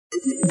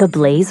the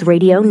Blaze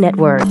Radio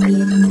Network.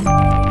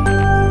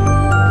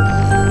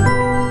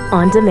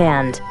 On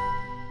demand.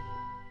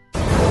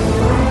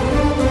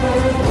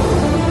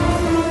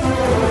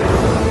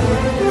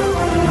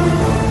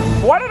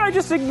 Why did I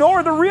just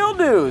ignore the real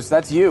news?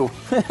 That's you.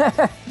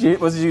 Did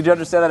you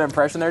understand that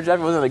impression there, Jeff?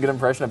 Wasn't it a good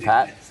impression of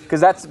Pat?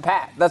 Because that's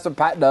Pat. That's what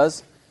Pat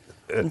does.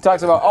 He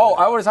talks about,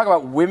 I want to talk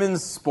about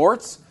women's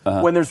sports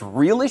when there's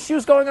real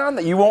issues going on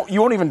that you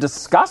won't even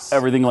discuss.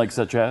 Everything like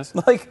such as?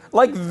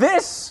 Like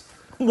this.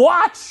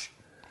 Watch.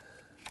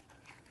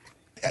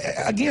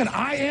 Again,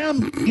 I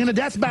am in a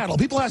death battle.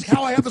 People ask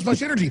how I have this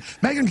much energy.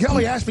 Megyn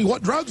Kelly asked me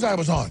what drugs I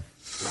was on.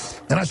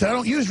 And I said, I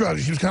don't use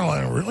drugs. She was kind of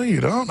like, really?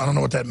 You don't? I don't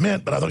know what that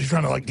meant, but I thought she was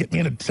trying to get me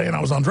into saying I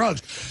was on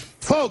drugs.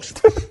 Folks,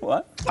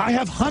 what? I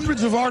have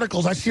hundreds of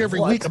articles I see every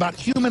week about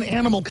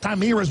human-animal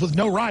chimeras with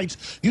no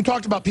rights. You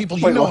talked about people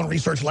in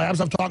research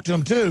labs. I've talked to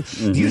them, too.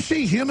 Mm-hmm. You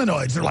see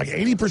humanoids. They're like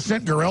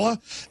 80% gorilla,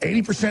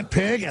 80%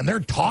 pig, and they're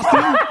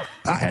talking.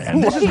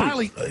 And this is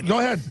highly... go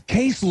ahead.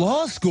 Case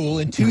Law School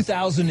in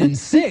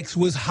 2006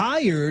 was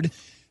hired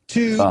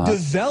to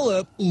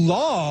develop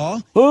law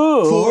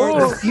for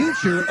the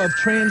future of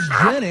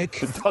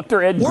transgenic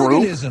Dr. Ed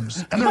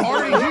organisms. And they're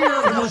already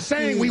here, and we're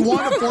saying we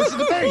want to force a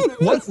debate.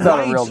 What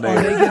rights are they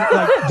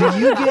getting? Do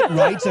you get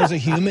rights as a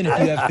human if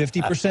you have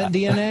 50%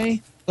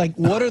 DNA?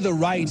 What are the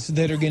rights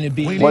that are going to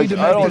be? We need to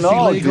make this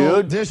illegal.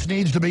 Dude. This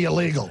needs to be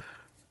illegal.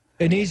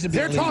 It needs to be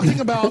illegal. They're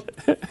talking about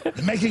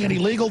making it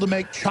illegal to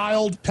make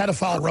child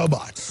pedophile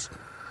robots.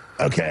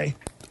 Okay.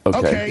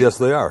 Yes,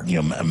 they are.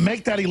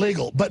 Make that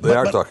illegal. But they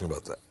are talking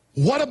about that.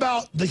 What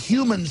about the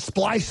humans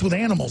spliced with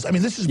animals? I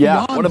mean, this is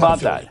beyond. What about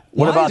that?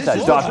 What about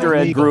that, Dr.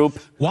 Ed Group?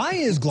 Why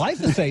is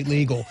glyphosate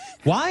legal?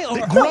 Why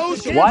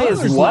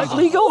is what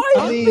legal?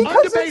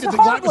 Undebated that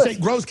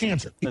glyphosate grows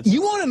cancer.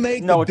 You want to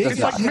make it's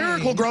like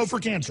Miracle Grow for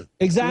cancer.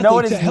 Exactly. No,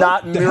 it is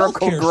not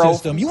Miracle Grow.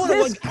 System. You want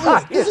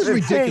to this is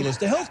ridiculous.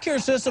 The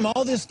healthcare system,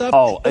 all this stuff.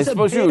 I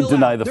suppose you would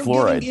deny the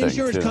fluoride thing,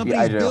 insurance too.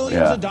 companies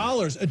billions of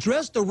dollars.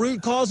 Address the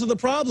root cause of the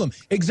problem.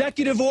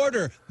 Executive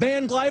order,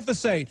 ban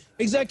glyphosate.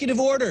 Executive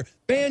order,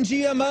 ban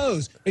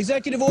GMOs.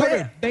 Executive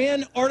order,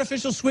 ban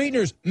artificial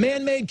sweeteners,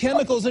 man-made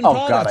chemicals and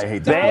products. Oh, God, I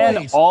hate that.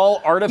 Ban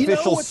all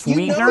artificial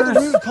sweeteners? You know the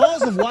root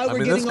cause of why we're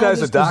getting all this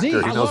guy's a doctor.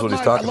 disease. He knows what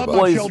he's talking about.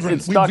 My children.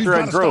 It's Dr.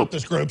 Ed Group. Stop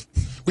this group.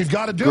 We've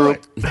got to do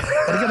it. But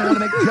again, I want to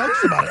make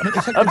jokes about it.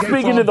 It's like I'm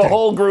speaking to the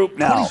whole group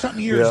now.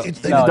 20-something years,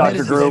 they've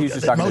Dr. Group.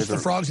 that most of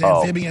the frogs and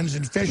amphibians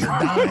and fish are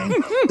dying.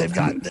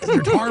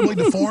 They're horribly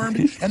deformed.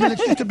 And then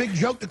it's just a big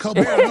joke to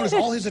Colbert. I notice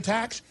all his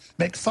attacks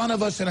make fun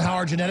of us and how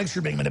our genetics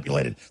are being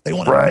manipulated. They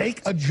want to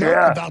make a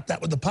joke about that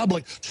with the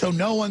public so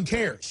no one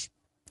cares.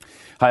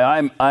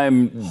 Hi,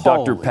 I'm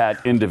Dr.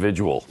 Pat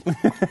Individual.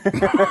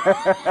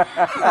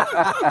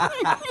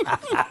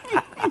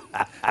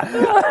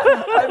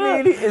 I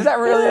mean, is that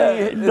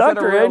really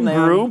Dr. Ed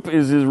Group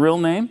is his real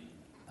name?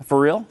 For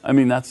real? I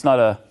mean, that's not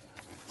a...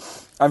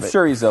 I'm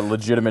sure he's a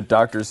legitimate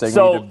doctor saying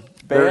we need to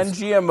ban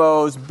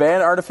GMOs,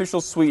 ban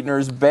artificial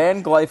sweeteners,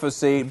 ban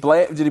glyphosate.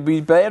 Did he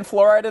ban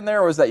fluoride in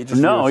there, or was that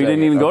just... No, he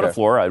didn't even go to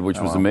fluoride, which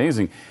was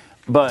amazing.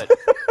 But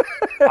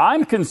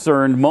I'm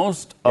concerned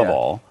most of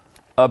all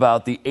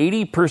about the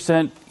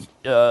 80%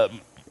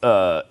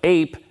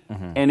 ape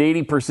and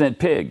 80%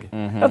 pig.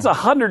 That's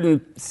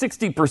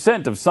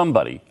 160% of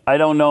somebody. I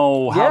don't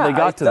know how they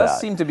got to that. It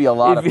does seem to be a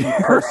lot of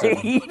person.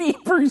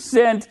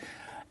 80%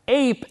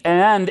 ape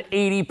and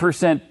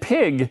 80%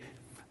 pig,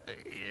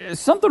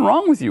 something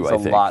wrong with you, I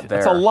think. It's a lot there.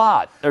 It's a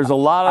lot. There's a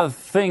lot of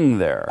thing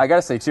there. I got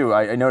to say, too,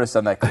 I noticed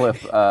on that clip,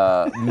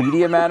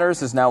 Media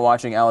Matters is now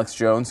watching Alex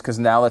Jones because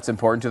now that's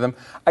important to them.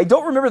 I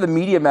don't remember the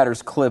Media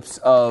Matters clips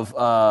of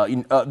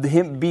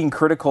him being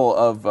critical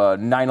of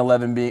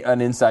 9/11 being an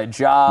inside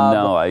job.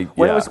 No,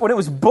 when it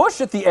was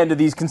Bush at the end of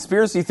these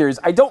conspiracy theories,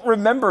 I don't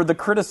remember the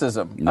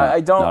criticism. No, I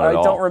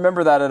don't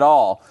remember that at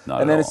all. Not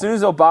and then at as soon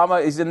as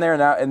Obama is in there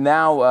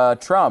now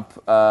Trump,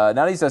 now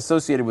that he's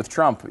associated with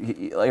Trump,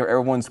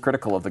 everyone's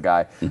critical of the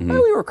guy.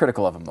 Well, we were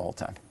critical of him the whole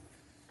time.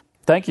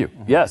 Thank you.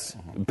 Yes.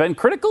 Been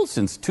critical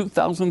since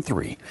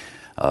 2003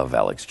 of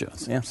Alex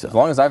Jones. Yeah. So. As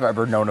long as I've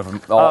ever known of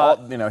him,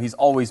 he's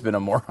always been a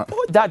moron.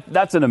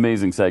 That's an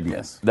amazing segment.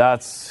 Yes.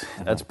 That's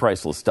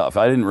priceless stuff.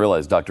 I didn't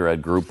realize Dr.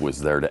 Ed Group was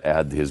there to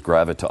add his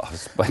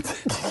gravitas, but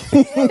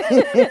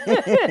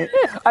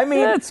I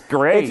mean, that's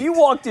great. If you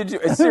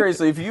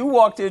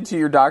walked into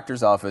your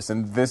doctor's office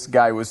and this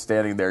guy was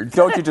standing there,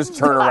 don't you just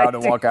turn around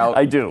and walk out?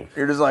 I do.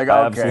 You're just like,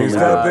 okay. He's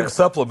got a big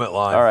supplement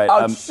line. All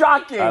right.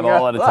 Shocking. I'm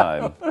all out of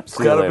time. He's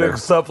got a big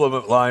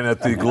supplement line at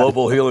the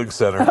Global Healing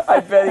Center. I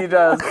bet he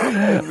does.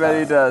 I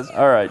bet he does.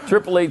 All right.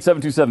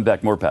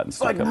 888-727-BECK. More patents.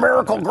 It's like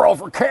Miracle Grow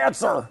for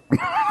cancer.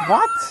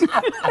 What?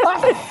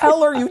 What the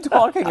hell are you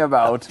talking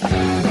about?